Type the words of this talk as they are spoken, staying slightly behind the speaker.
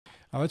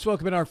Let's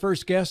welcome in our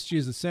first guest. She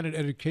is the Senate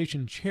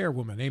Education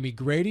Chairwoman, Amy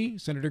Grady.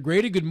 Senator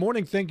Grady, good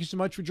morning. Thank you so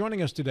much for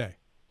joining us today.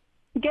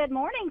 Good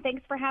morning.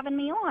 Thanks for having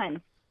me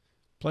on.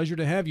 Pleasure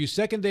to have you.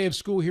 Second day of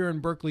school here in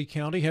Berkeley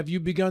County. Have you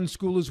begun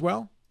school as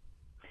well?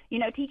 You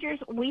know, teachers,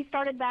 we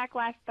started back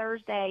last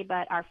Thursday,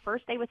 but our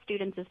first day with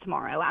students is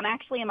tomorrow. I'm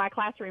actually in my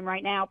classroom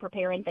right now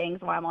preparing things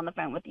while I'm on the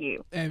phone with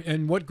you.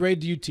 And what grade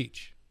do you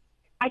teach?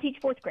 I teach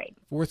fourth grade.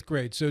 Fourth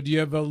grade. So do you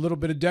have a little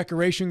bit of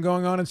decoration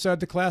going on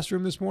inside the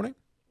classroom this morning?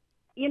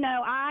 You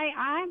know,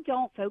 I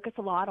don't focus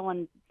a lot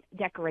on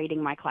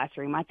decorating my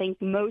classroom. I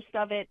think most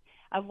of it,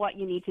 of what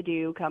you need to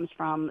do, comes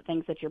from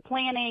things that you're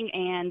planning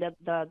and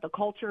the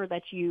culture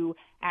that you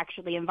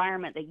actually,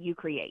 environment that you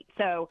create.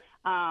 So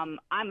I'm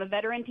a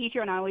veteran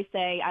teacher, and I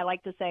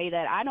like to say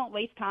that I don't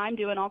waste time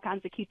doing all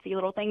kinds of cutesy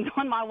little things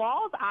on my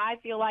walls. I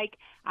feel like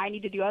I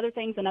need to do other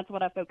things, and that's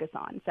what I focus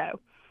on. So,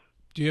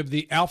 do you have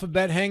the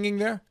alphabet hanging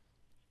there?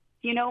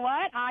 You know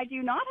what? I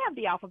do not have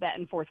the alphabet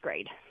in fourth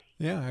grade.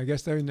 Yeah, I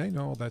guess they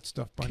know all that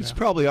stuff by now. Kids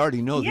probably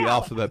already know the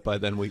alphabet by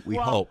then, we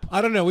hope.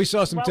 I don't know. We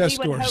saw some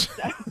test we would scores.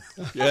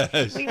 Hope so.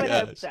 Yes, we would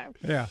hope so.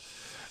 Yeah.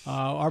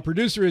 Our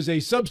producer is a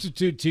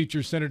substitute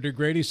teacher, Senator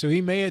Grady, so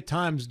he may at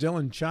times,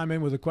 Dylan, chime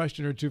in with a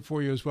question or two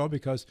for you as well,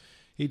 because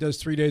he does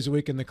 3 days a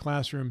week in the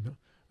classroom,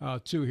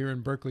 too, here in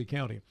Berkeley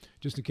County,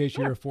 just in case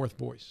you hear a fourth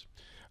voice.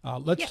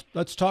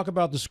 Let's talk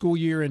about the school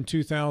year in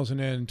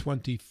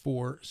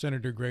 2024,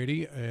 Senator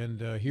Grady.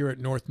 And here at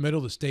North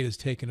Middle, the state has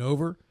taken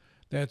over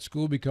that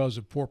school because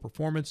of poor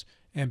performance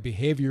and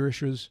behavior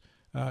issues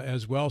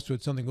as well. So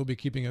it's something we'll be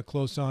keeping a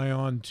close eye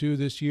on too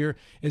this year.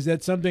 Is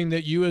that something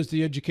that you, as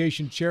the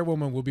education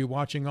chairwoman, will be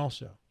watching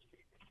also?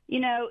 You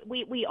know,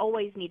 we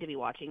always need to be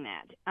watching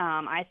that.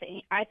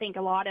 I think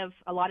a lot of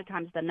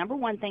times the number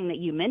one thing that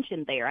you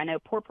mentioned there, I know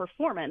poor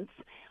performance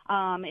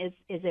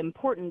is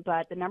important,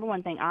 but the number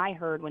one thing I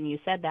heard when you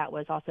said that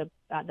was also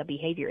the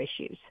behavior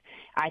issues.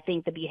 I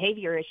think the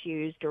behavior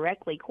issues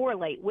directly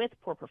correlate with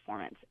poor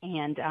performance,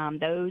 and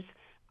those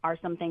are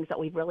some things that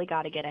we've really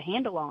got to get a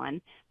handle on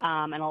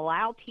and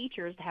allow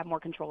teachers to have more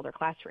control of their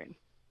classroom.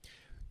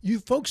 You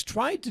folks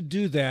tried to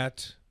do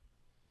that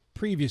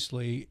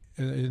previously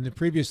in the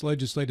previous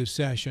legislative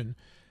session,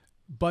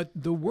 but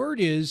the word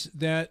is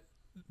that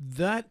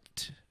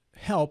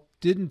help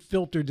didn't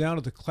filter down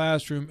to the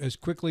classroom as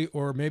quickly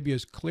or maybe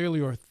as clearly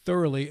or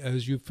thoroughly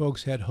as you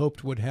folks had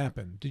hoped would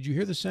happen. Did you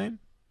hear the same?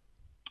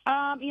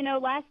 You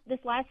know, this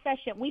last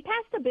session, we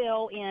passed a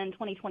bill in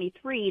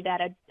 2023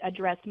 that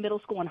addressed middle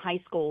school and high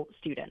school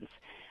students.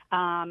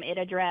 It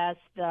addressed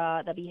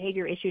the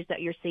behavior issues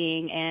that you're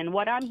seeing, and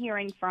what I'm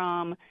hearing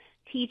from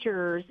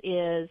teachers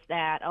is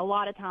that a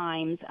lot of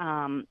times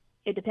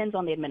it depends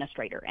on the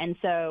administrator. And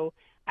so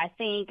I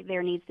think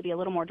there needs to be a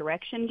little more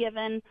direction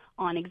given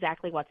on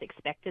exactly what's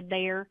expected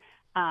there.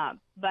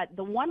 But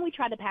the one we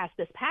tried to pass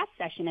this past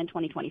session in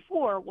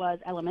 2024 was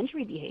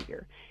elementary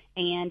behavior,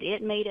 and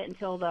it made it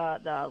until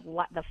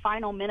the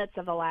final minutes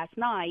of the last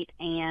night,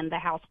 and the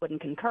House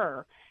wouldn't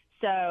concur.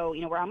 So, you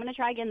know, where I'm going to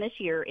try again this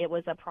year, it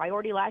was a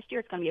priority last year.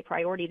 It's going to be a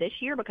priority this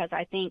year, because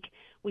I think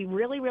we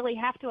really, really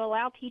have to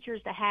allow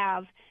teachers to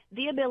have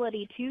the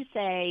ability to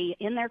say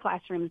in their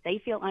classrooms they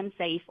feel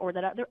unsafe, or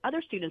that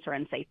other students are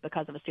unsafe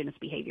because of a student's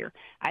behavior.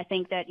 I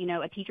think that, you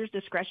know, a teacher's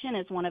discretion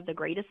is one of the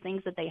greatest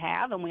things that they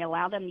have, and we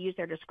allow them to use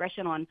their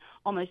discretion on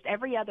almost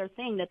every other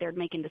thing that they're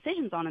making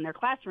decisions on in their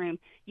classroom,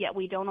 yet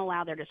we don't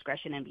allow their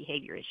discretion in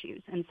behavior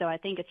issues. And so I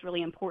think it's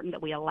really important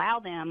that we allow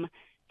them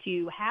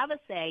to have a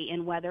say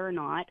in whether or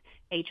not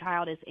a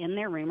child is in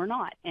their room or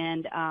not.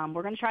 And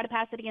we're going to try to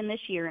pass it again this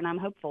year, and I'm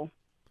hopeful.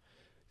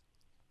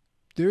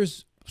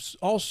 There's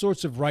all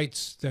sorts of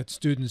rights that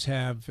students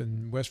have.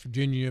 In West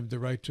Virginia, you have the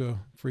right to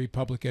free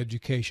public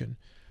education.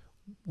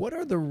 What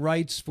are the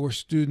rights for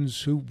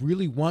students who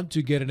really want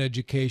to get an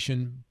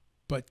education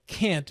but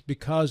can't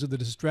because of the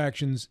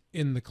distractions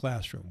in the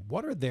classroom?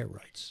 What are their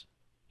rights?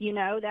 You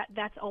know,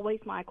 that's always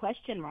my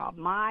question, Rob.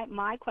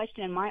 My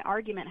question and my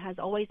argument has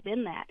always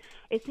been that.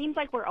 It seems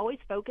like we're always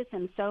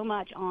focusing so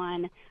much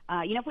on,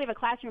 you know, if we have a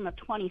classroom of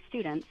 20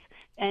 students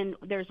and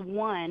there's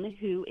one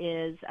who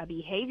is a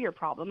behavior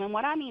problem, and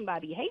what I mean by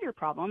behavior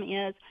problem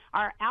is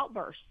our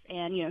outbursts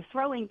and, you know,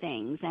 throwing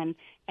things and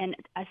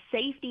a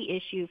safety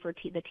issue for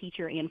the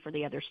teacher and for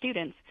the other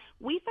students.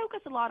 We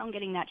focus a lot on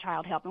getting that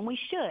child help, and we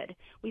should.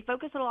 We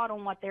focus a lot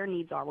on what their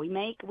needs are.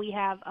 We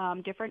have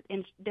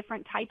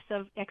different types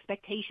of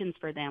expectations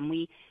for them.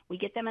 We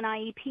get them an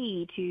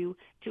IEP to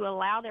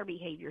allow their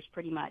behaviors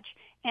pretty much.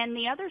 And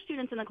the other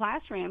students in the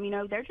classroom, you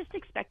know, they're just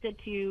expected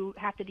to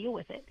have to deal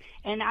with it.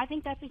 And I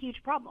think that's a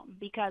huge problem,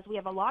 because we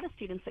have a lot of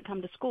students that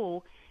come to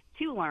school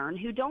to learn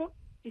who don't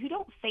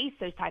face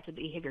those types of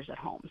behaviors at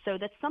home. So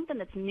that's something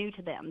that's new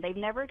to them. They've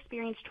never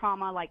experienced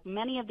trauma like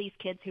many of these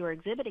kids who are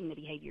exhibiting the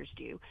behaviors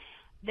do.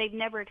 They've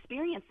never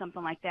experienced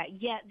something like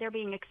that, yet they're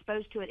being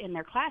exposed to it in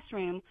their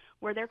classroom,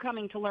 where they're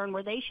coming to learn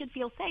where they should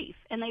feel safe,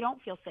 and they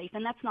don't feel safe,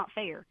 and that's not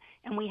fair.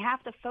 And we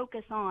have to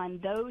focus on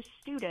those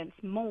students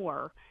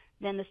more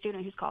than the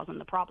student who's causing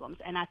the problems.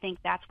 And I think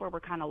that's where we're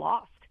kind of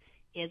lost,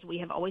 is we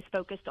have always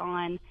focused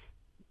on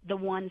the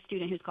one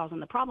student who's causing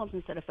the problems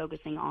instead of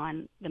focusing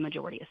on the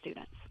majority of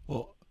students.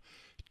 Well,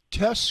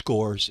 test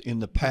scores in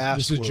the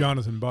past. This is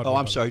Jonathan Bodwell. Oh,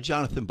 I'm sorry,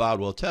 Jonathan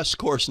Bodwell. Test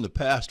scores in the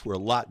past were a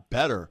lot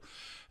better.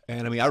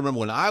 And I mean, I remember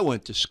when I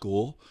went to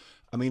school,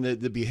 I mean,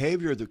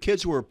 the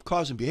kids who were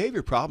causing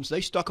behavior problems,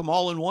 they stuck them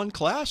all in one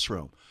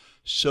classroom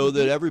so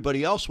that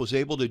everybody else was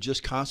able to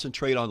just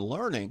concentrate on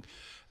learning.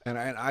 And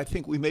I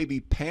think we may be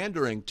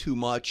pandering too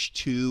much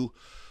to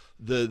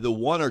the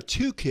one or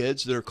two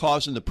kids that are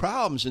causing the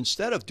problems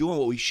instead of doing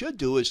what we should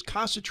do is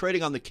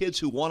concentrating on the kids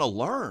who want to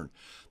learn,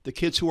 the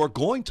kids who are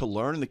going to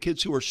learn, and the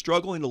kids who are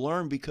struggling to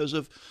learn because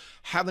of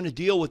having to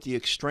deal with the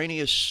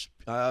extraneous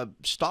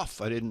stuff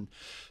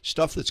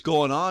that's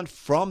going on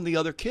from the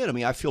other kid. I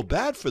mean, I feel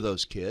bad for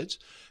those kids,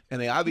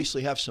 and they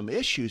obviously have some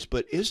issues,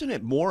 but isn't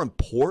it more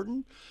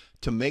important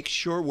to make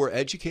sure we're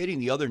educating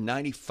the other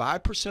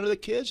 95% of the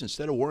kids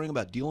instead of worrying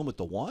about dealing with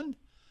the one?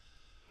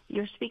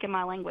 You're speaking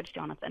my language,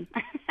 Jonathan.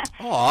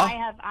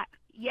 Aw.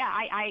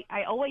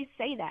 I always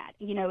say that.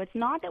 You know, it's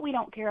not that we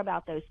don't care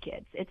about those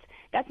kids.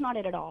 That's not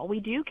it at all. We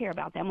do care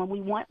about them, and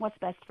we want what's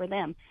best for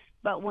them.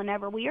 But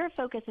whenever we are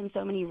focusing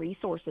so many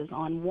resources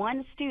on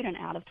one student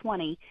out of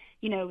 20,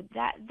 you know,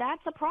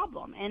 that's a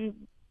problem.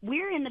 And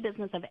we're in the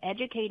business of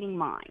educating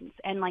minds.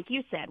 And like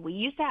you said, we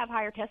used to have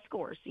higher test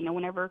scores. You know,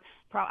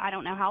 I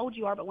don't know how old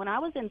you are, but when I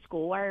was in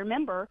school, I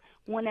remember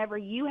whenever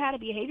you had a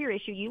behavior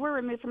issue, you were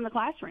removed from the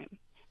classroom,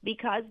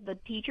 because the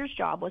teacher's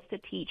job was to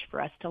teach for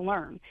us to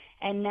learn.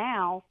 And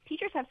now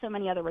teachers have so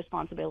many other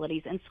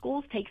responsibilities, and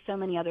schools take so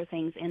many other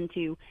things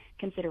into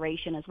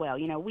consideration as well.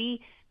 You know,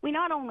 we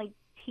not only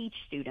teach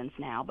students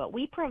now, but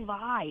we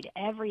provide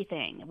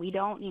everything. We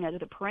don't, you know,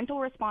 the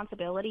parental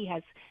responsibility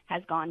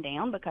has gone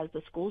down because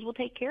the schools will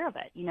take care of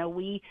it. You know,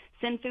 we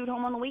send food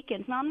home on the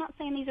weekends. Now, I'm not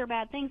saying these are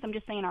bad things. I'm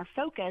just saying our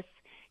focus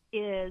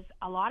is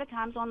a lot of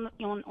times on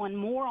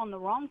more on the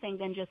wrong thing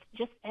than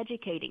just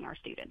educating our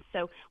students.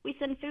 So we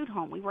send food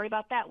home. We worry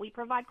about that. We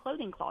provide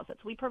clothing closets.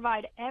 We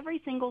provide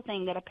every single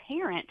thing that a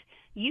parent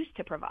used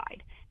to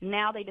provide.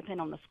 Now they depend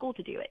on the school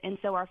to do it. And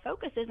so our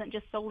focus isn't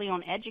just solely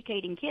on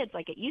educating kids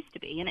like it used to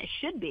be, and it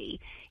should be.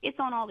 It's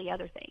on all the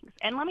other things.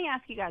 And let me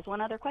ask you guys one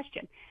other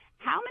question.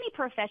 How many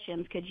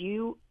professions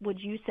would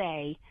you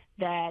say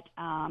that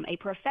a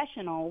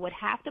professional would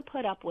have to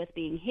put up with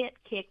being hit,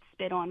 kicked,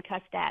 spit on,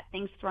 cussed at,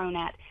 things thrown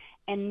at,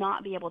 and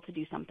not be able to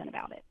do something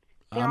about it?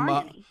 There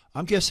aren't any.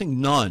 I'm guessing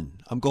none.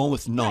 I'm going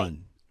with none. Right.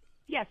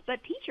 Yes,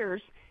 but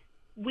teachers,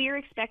 we're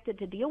expected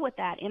to deal with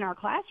that in our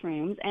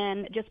classrooms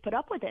and just put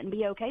up with it and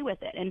be okay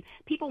with it. And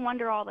people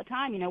wonder all the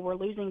time, you know, we're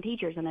losing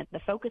teachers, and the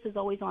focus is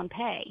always on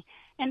pay.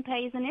 And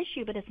pay is an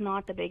issue, but it's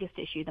not the biggest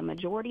issue. The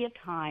majority of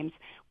times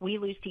we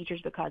lose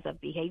teachers because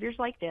of behaviors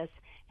like this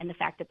and the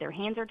fact that their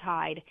hands are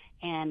tied,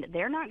 and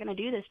they're not going to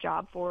do this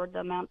job for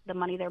the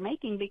money they're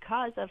making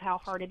because of how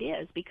hard it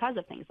is, because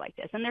of things like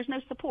this. And there's no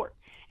support.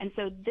 And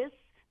so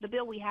the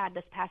bill we had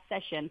this past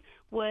session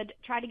would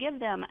try to give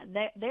them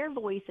their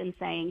voice in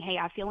saying, hey,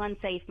 I feel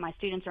unsafe, my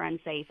students are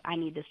unsafe, I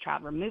need this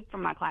child removed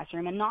from my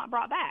classroom and not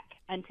brought back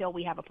until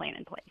we have a plan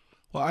in place.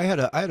 Well, I had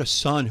a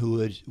son who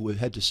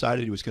had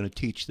decided he was going to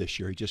teach this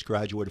year. He just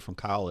graduated from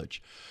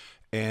college.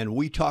 And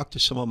we talked to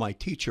some of my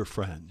teacher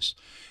friends,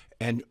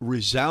 and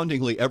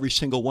resoundingly every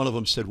single one of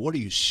them said, what are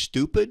you,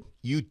 stupid?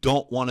 You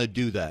don't want to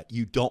do that.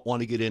 You don't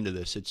want to get into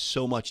this. It's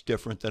so much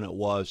different than it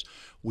was.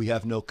 We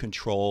have no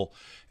control.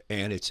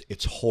 And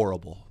it's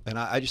horrible. And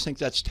I just think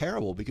that's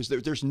terrible, because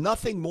there's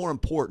nothing more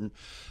important.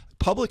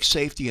 Public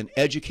safety and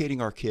educating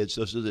our kids,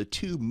 those are the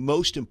two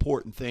most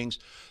important things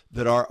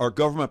that our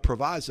government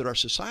provides, that our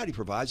society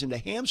provides. And to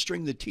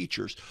hamstring the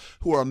teachers,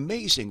 who are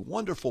amazing,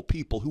 wonderful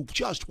people who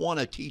just want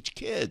to teach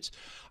kids,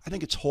 I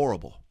think it's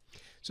horrible.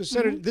 So,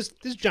 Senator, this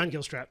is John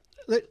Gilstrap.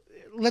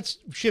 Let's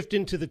shift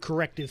into the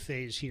corrective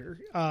phase here.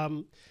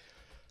 How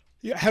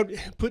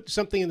put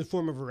something in the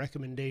form of a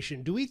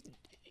recommendation.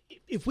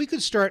 If we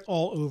could start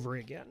all over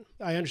again,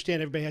 I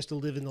understand everybody has to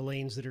live in the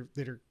lanes that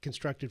are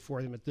constructed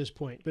for them at this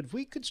point, but if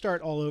we could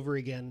start all over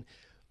again,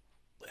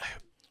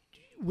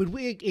 would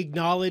we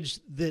acknowledge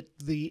that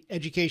the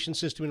education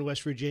system in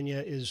West Virginia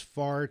is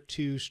far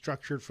too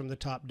structured from the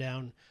top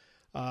down,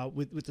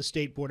 with the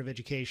State Board of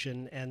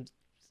Education, and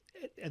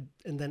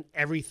then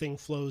everything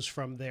flows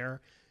from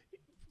there?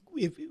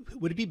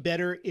 Would it be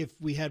better if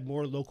we had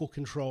more local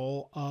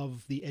control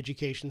of the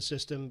education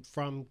system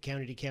from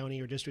county to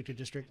county or district to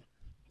district?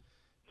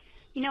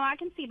 You know, I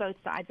can see both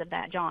sides of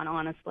that, John,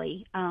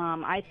 honestly.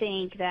 I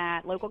think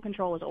that local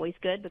control is always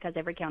good because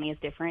every county is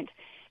different.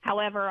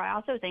 However, I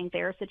also think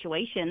there are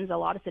a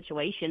lot of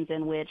situations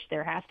in which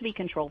there has to be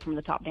control from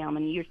the top down.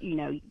 And,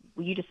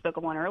 you just spoke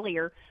of one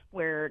earlier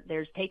where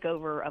there's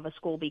takeover of a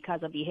school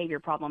because of behavior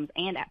problems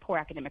and poor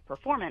academic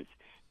performance,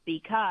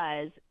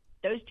 because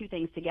those two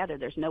things together,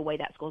 there's no way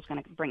that school's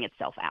going to bring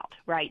itself out,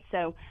 right?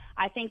 So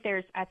I think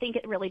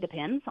it really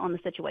depends on the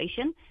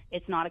situation.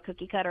 It's not a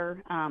cookie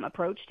cutter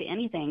approach to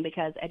anything,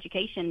 because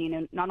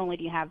education, not only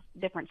do you have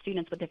different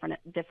students with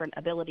different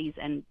abilities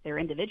and they're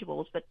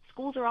individuals, but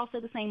schools are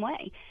also the same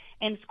way.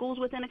 And schools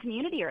within a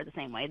community are the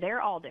same way.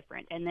 They're all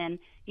different. And then,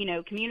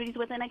 communities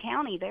within a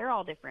county, they're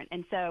all different.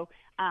 And so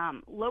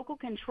local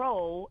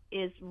control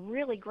is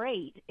really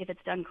great if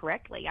it's done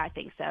correctly, I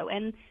think so.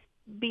 And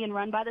being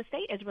run by the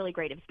state is really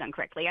great if it's done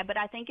correctly. But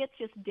I think it's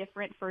just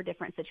different for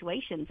different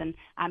situations. And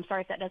I'm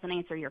sorry if that doesn't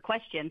answer your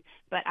question,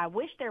 but I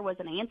wish there was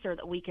an answer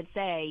that we could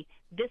say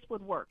this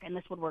would work and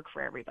this would work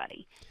for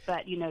everybody.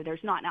 But,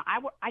 there's not. Now,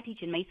 I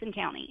teach in Mason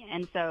County,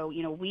 and so,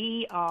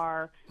 we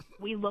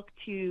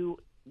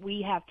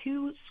have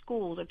two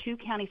schools or two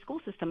county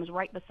school systems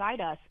right beside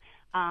us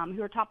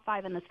who are top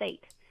 5 in the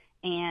state.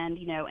 And,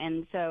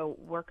 and so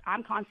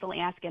I'm constantly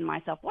asking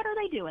myself, what are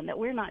they doing that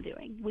we're not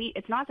doing?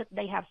 It's not that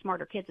they have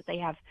smarter kids, that they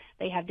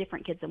have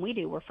different kids than we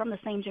do. We're from the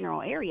same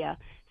general area.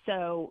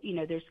 So,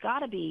 there's got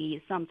to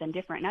be something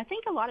different. And I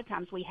think a lot of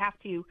times we have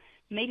to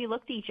maybe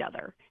look to each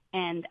other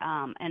and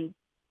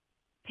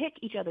pick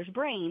each other's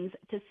brains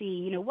to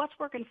see, what's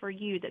working for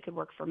you that could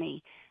work for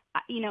me.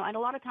 And a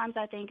lot of times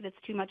I think that's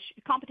too much.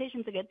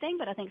 Competition's a good thing,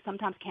 but I think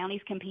sometimes counties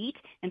compete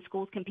and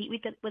schools compete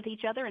with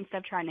each other instead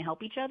of trying to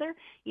help each other.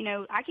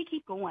 I could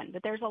keep going,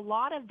 but there's a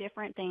lot of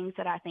different things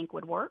that I think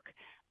would work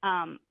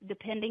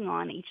depending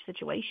on each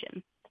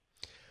situation.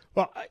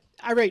 Well,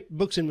 I write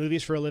books and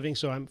movies for a living,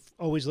 so I'm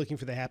always looking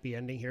for the happy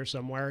ending here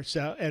somewhere.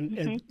 So,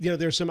 and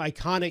there's some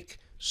iconic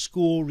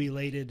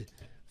school-related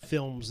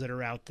films that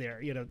are out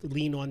there.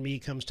 Lean on Me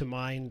comes to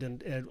mind,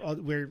 and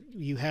where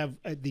you have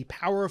the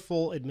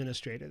powerful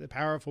administrator, the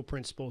powerful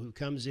principal who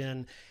comes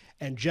in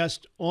and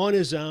just on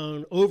his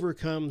own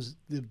overcomes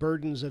the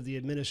burdens of the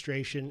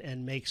administration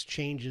and makes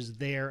changes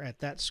there at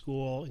that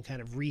school and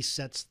kind of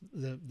resets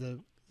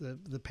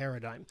the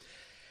paradigm.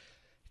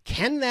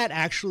 Can that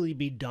actually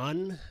be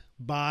done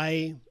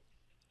by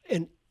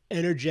an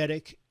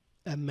energetic,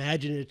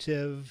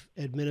 imaginative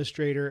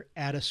administrator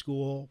at a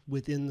school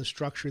within the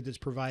structure that's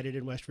provided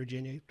in West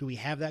Virginia? Do we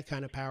have that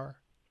kind of power?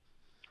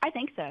 I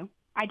think so.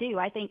 I do.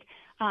 I think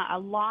a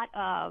lot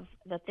of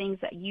the things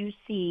that you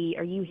see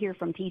or you hear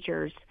from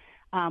teachers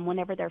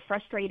whenever they're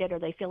frustrated or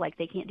they feel like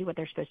they can't do what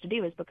they're supposed to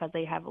do is because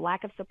they have a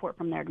lack of support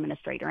from their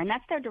administrator, and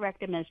that's their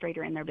direct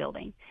administrator in their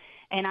building.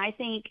 And I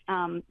think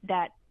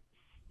that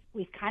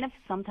we've kind of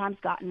sometimes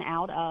gotten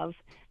out of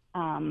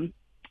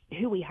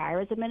who we hire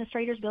as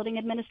administrators, building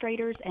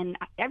administrators, and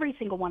every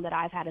single one that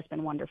I've had has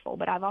been wonderful.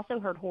 But I've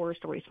also heard horror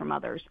stories from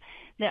others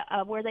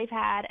where they've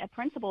had a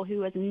principal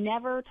who has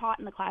never taught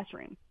in the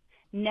classroom,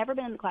 never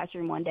been in the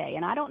classroom one day.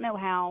 And I don't know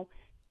how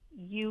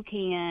you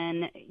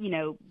can,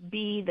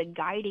 be the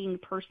guiding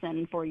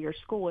person for your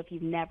school if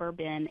you've never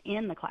been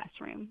in the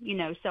classroom,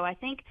 So I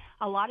think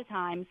a lot of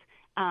times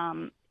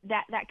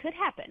that could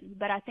happen.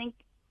 But I think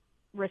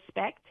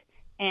respect,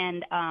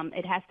 and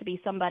it has to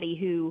be somebody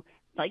who,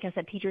 like I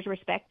said, teachers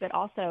respect, but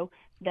also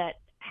that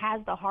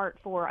has the heart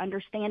for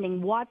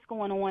understanding what's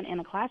going on in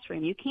a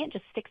classroom. You can't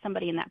just stick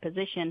somebody in that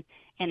position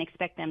and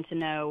expect them to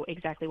know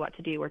exactly what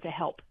to do or to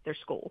help their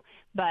school.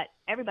 But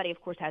everybody,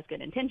 of course, has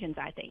good intentions,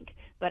 I think.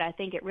 But I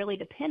think it really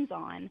depends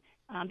on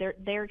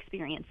their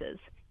experiences,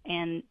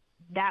 and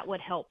that would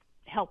help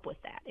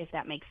with that, if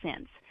that makes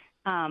sense.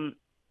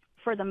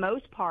 For the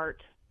most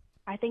part,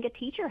 I think a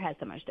teacher has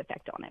the most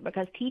effect on it,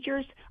 because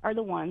teachers are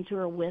the ones who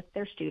are with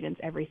their students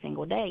every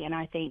single day. And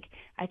I think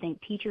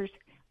teachers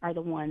are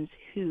the ones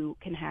who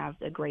can have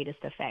the greatest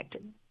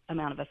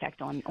amount of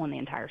effect on the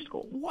entire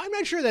school. Well, I'm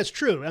not sure that's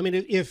true. I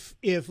mean, if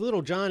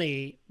little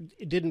Johnny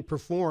didn't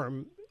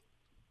perform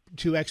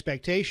to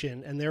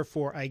expectation and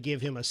therefore I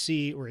give him a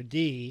C or a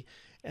D,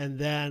 and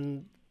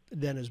then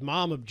his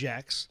mom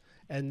objects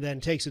and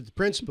then takes it to the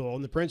principal,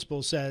 and the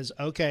principal says,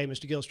 okay,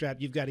 Mr. Gilstrap,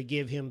 you've got to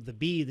give him the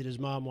B that his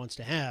mom wants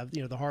to have,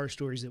 the horror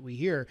stories that we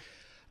hear,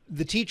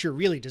 the teacher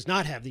really does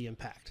not have the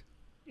impact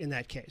in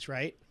that case,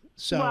 right?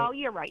 So, well,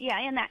 you're right. Yeah,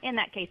 in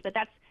that case, but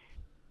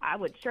I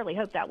would surely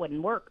hope that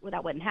wouldn't work,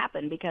 that wouldn't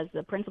happen, because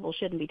the principal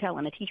shouldn't be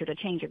telling a teacher to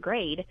change a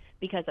grade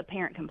because a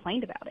parent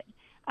complained about it.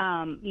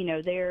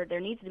 There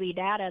needs to be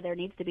data, there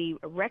needs to be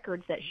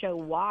records that show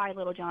why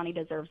little Johnny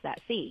deserves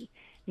that C.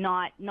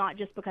 Not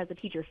just because the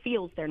teacher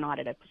feels they're not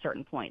at a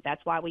certain point.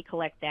 That's why we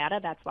collect data.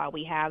 That's why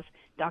we have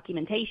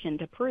documentation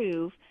to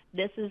prove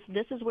this is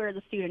where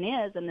the student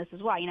is, and this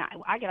is why.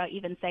 I gotta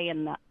even say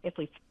if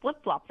we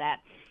flip-flop that,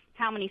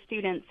 how many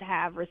students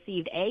have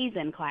received A's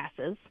in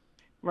classes,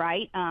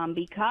 right?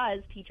 Because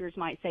teachers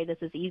might say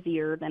this is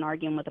easier than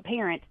arguing with a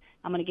parent.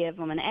 I'm going to give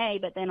them an A,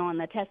 but then on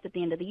the test at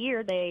the end of the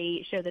year,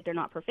 they show that they're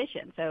not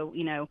proficient. So,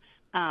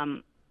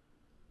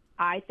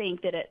 I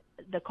think that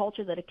the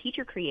culture that a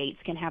teacher creates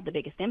can have the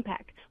biggest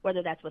impact,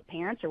 whether that's with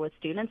parents or with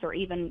students or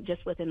even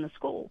just within the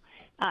school.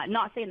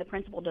 Not saying the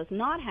principal does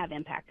not have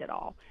impact at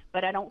all,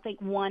 but I don't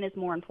think one is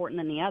more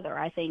important than the other.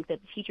 I think that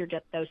the teacher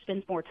just, though,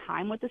 spends more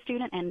time with the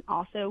student and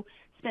also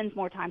spends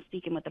more time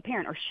speaking with the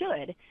parent, or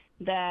should,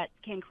 that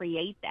can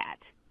create that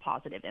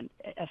positive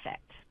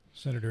effect.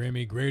 Senator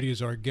Amy Grady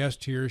is our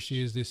guest here.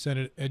 She is the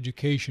Senate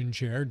Education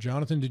Chair.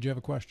 Jonathan, did you have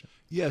a question?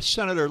 Yes,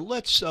 Senator,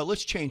 let's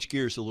change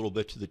gears a little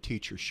bit to the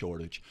teacher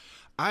shortage.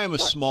 I am a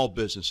small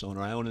business owner.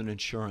 I own an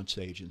insurance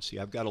agency.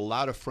 I've got a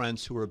lot of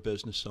friends who are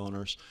business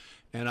owners,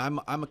 and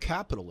I'm a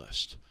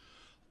capitalist.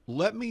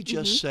 Let me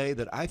just say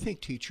that I think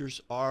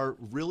teachers are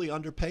really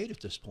underpaid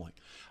at this point.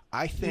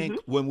 I think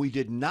when we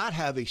did not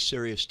have a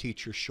serious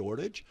teacher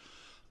shortage,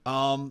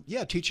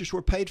 teachers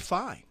were paid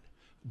fine.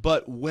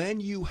 But when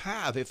you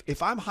have,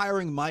 if I'm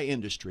hiring my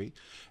industry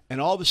and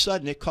all of a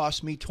sudden it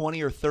costs me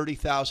 $20,000 or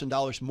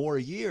 $30,000 more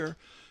a year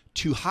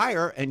to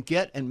hire and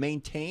get and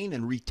maintain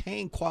and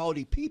retain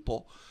quality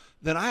people,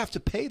 then I have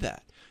to pay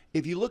that.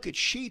 If you look at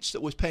Sheets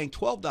that was paying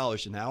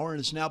 $12 an hour and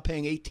is now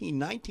paying $18,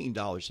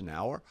 $19 an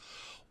hour,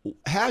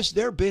 has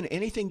there been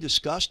anything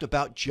discussed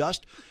about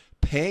just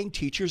paying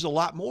teachers a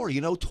lot more,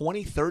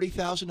 $20,000,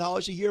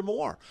 $30,000 a year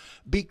more,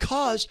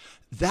 because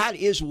that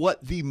is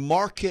what the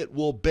market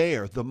will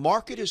bear. The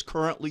market is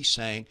currently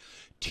saying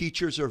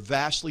teachers are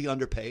vastly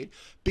underpaid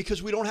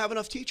because we don't have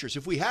enough teachers.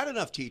 If we had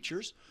enough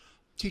teachers,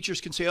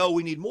 teachers can say, oh,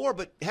 we need more,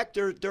 but heck,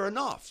 they're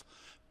enough.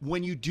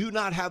 When you do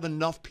not have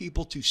enough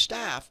people to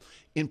staff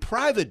in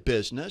private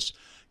business,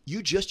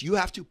 you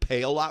have to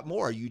pay a lot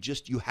more. You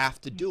have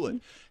to do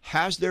it.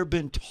 Has there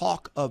been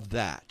talk of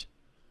that?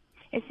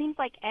 It seems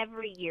like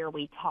every year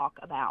we talk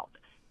about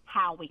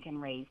how we can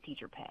raise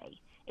teacher pay.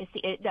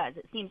 It does.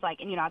 It seems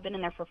like, and I've been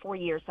in there for 4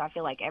 years, so I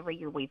feel like every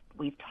year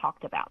we've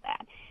talked about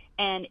that,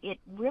 and it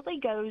really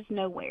goes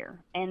nowhere.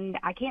 And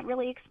I can't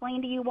really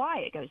explain to you why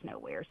it goes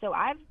nowhere. So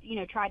I've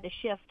tried to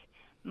shift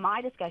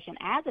my discussion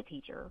as a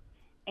teacher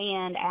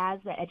and as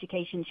the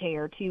education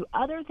chair to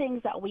other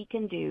things that we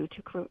can do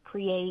to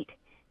create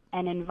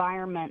an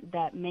environment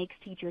that makes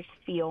teachers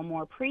feel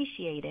more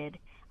appreciated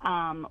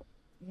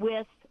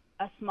with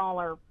a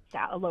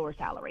lower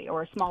salary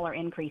or a smaller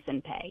increase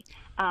in pay.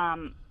 I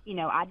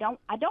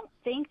don't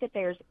think that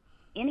there's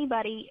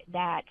anybody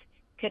that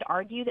could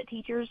argue that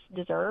teachers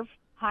deserve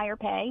higher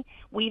pay.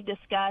 We've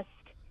discussed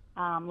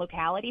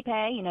locality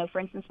pay, for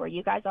instance, where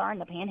you guys are in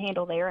the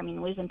Panhandle there. I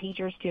mean, losing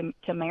teachers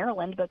to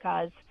Maryland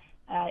because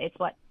it's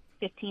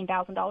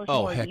 $15,000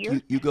 more a year.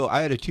 You go.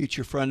 I had a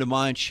teacher friend of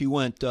mine. She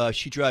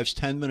drives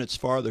 10 minutes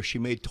farther. She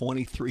made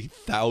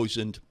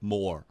 $23,000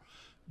 more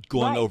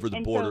going over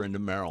the border into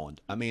Maryland.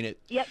 I mean it.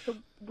 Yep. So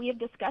we have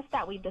discussed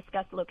that. We've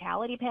discussed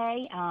locality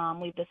pay.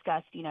 We've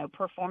discussed,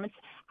 performance.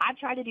 I've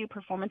tried to do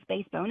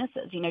performance-based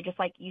bonuses, just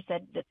like you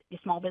said that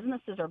small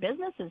businesses or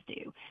businesses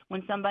do.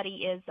 When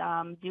somebody is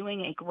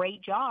doing a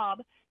great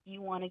job,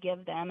 you want to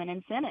give them an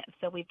incentive.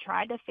 So we've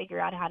tried to figure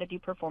out how to do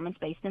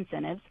performance-based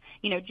incentives,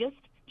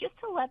 just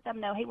to let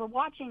them know, hey, we're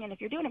watching, and if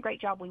you're doing a great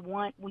job, we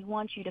want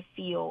you to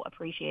feel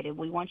appreciated.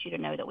 We want you to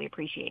know that we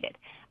appreciate it.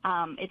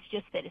 It's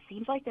just that it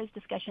seems like those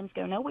discussions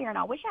go nowhere, and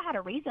I wish I had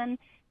a reason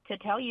to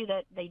tell you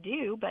that they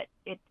do, but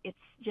it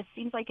just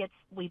seems like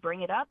we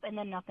bring it up, and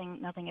then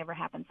nothing ever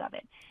happens of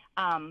it.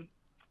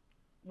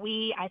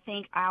 I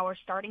think our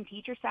starting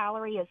teacher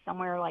salary is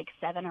somewhere like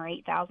 $7,000 or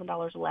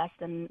 $8,000 less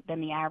than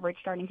the average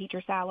starting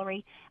teacher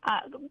salary.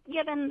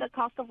 Given the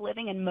cost of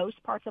living in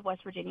most parts of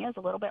West Virginia is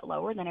a little bit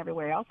lower than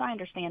everywhere else, I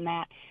understand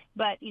that.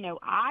 But,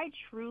 I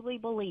truly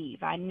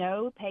believe, I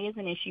know pay is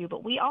an issue,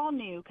 but we all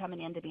knew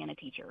coming into being a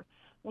teacher,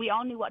 we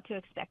all knew what to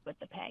expect with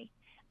the pay.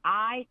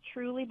 I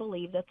truly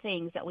believe the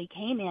things that we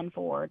came in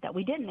for that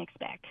we didn't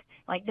expect,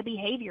 like the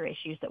behavior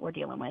issues that we're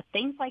dealing with,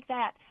 things like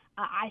that,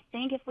 I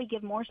think if we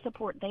give more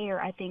support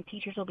there, I think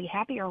teachers will be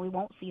happier and we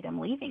won't see them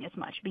leaving as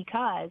much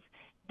because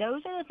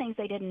those are the things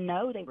they didn't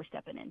know they were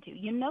stepping into.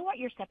 You know what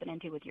you're stepping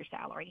into with your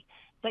salary,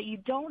 but you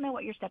don't know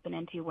what you're stepping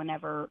into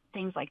whenever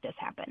things like this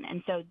happen.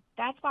 And so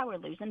that's why we're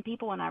losing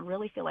people, and I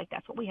really feel like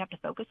that's what we have to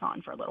focus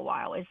on for a little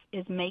while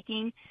is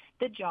making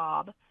the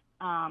job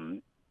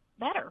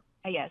better,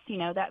 I guess,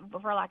 that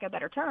for lack of a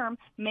better term,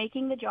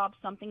 making the job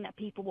something that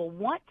people will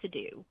want to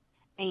do.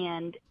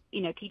 And,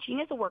 teaching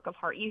is a work of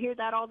heart. You hear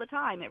that all the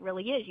time. It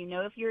really is.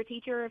 If you're a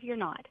teacher or if you're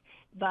not.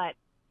 But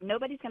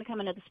nobody's going to come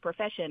into this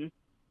profession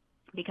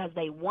because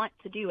they want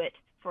to do it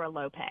for a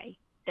low pay.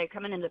 They're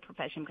coming into the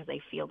profession because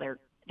they feel their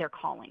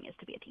calling is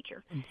to be a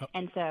teacher.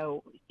 And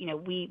so,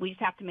 we just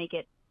have to make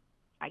it,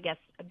 I guess,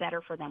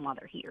 better for them while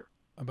they're here.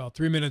 About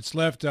 3 minutes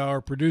left.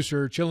 Our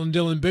producer, Chillin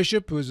Dylan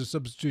Bishop, who is a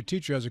substitute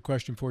teacher, has a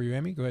question for you,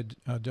 Amy. Go ahead,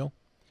 Dill.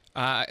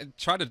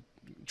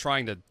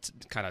 Trying to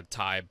kind of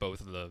tie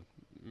both of the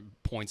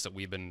points that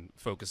we've been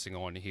focusing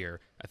on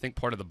here. I think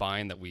part of the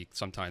bind that we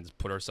sometimes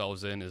put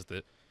ourselves in is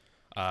that,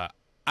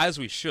 as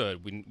we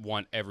should, we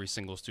want every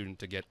single student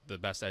to get the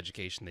best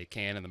education they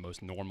can and the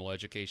most normal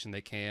education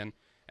they can.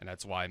 And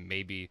that's why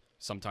maybe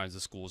sometimes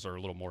the schools are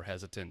a little more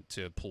hesitant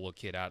to pull a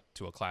kid out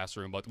to a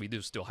classroom. But we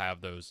do still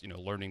have those,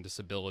 learning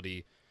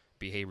disability,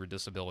 behavior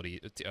disability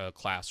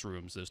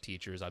classrooms, those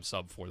teachers. I've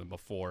subbed for them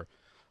before.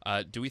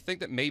 Do we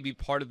think that maybe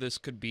part of this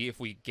could be if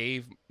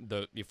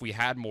we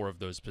had more of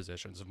those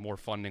positions, if more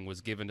funding was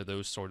given to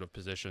those sort of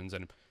positions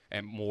and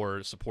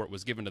more support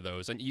was given to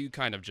those? And you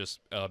kind of just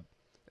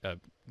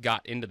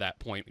got into that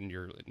point in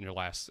your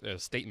last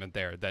statement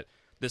there, that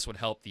this would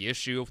help the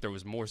issue if there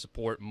was more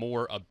support,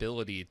 more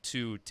ability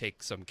to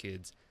take some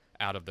kids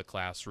out of the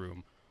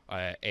classroom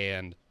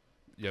and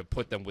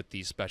put them with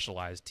these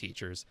specialized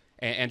teachers.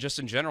 And just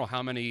in general,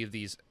 how many of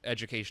these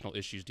educational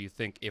issues do you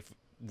think if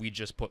we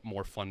just put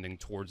more funding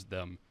towards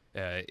them,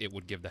 it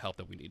would give the help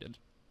that we needed?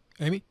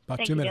 Amy, about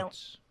Thank 2 you,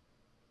 minutes.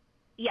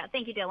 Yeah,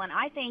 thank you, Dylan.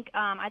 I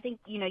think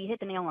you hit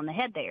the nail on the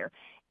head there.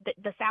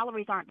 The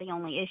salaries aren't the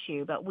only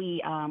issue, but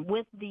we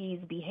with these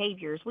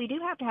behaviors, we do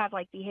have to have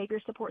like behavior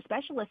support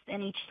specialists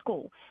in each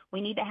school.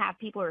 We need to have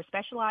people who are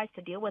specialized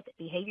to deal with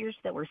behaviors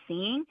that we're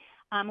seeing,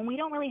 and we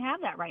don't really have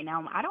that right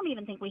now. I don't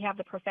even think we have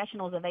the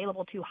professionals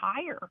available to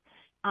hire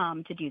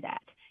to do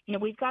that.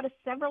 We've got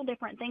several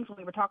different things. When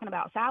we were talking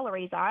about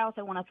salaries, I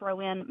also want to throw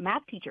in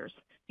math teachers.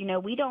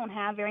 We don't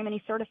have very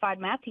many certified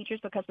math teachers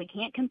because we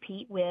can't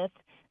compete with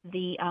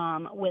the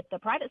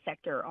private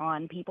sector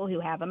on people who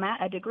have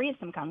a degree of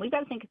some kind. We've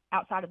got to think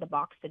outside of the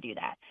box to do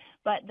that.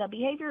 But the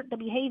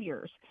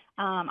behaviors,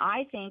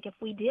 I think if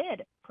we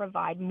did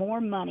provide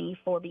more money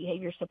for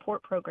behavior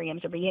support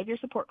programs or behavior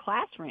support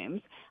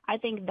classrooms, I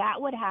think that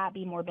would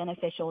be more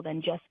beneficial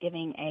than just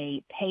giving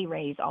a pay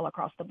raise all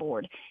across the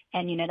board.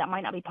 And, that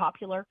might not be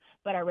popular,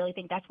 but I really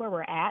think that's where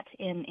we're at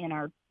in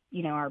our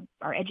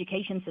our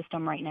education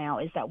system right now,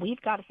 is that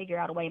we've got to figure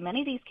out a way.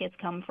 Many of these kids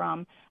come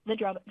from the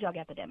drug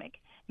epidemic.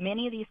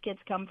 Many of these kids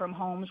come from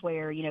homes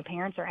where,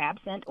 parents are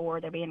absent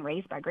or they're being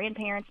raised by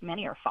grandparents.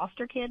 Many are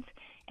foster kids.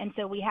 And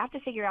so we have to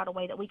figure out a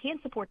way that we can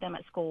support them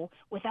at school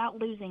without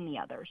losing the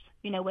others,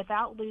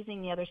 without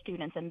losing the other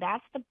students. And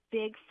that's the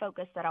big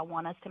focus that I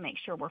want us to make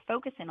sure we're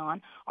focusing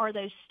on, are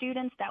those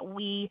students that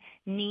we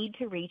need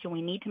to reach, and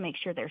we need to make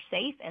sure they're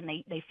safe and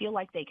they feel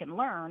like they can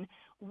learn,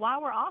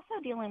 while we're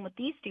also dealing with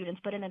these students,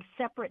 but in a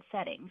separate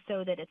setting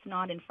so that it's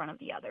not in front of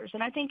the others.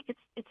 And I think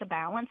it's a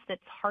balance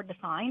that's hard to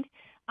find.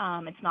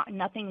 It's not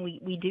nothing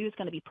we do is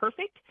going to be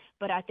perfect,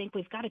 but I think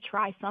we've got to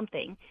try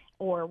something,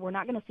 or we're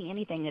not going to see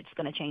anything that's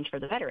going to change for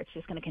the better. It's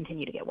just going to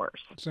continue to get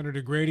worse.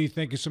 Senator Grady,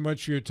 thank you so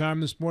much for your time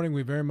this morning.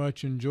 We very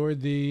much enjoyed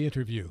the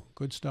interview.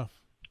 Good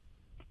stuff.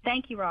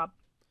 Thank you, Rob.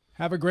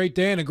 Have a great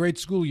day and a great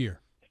school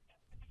year.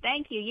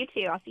 Thank you. You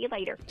too. I'll see you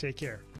later. Take care.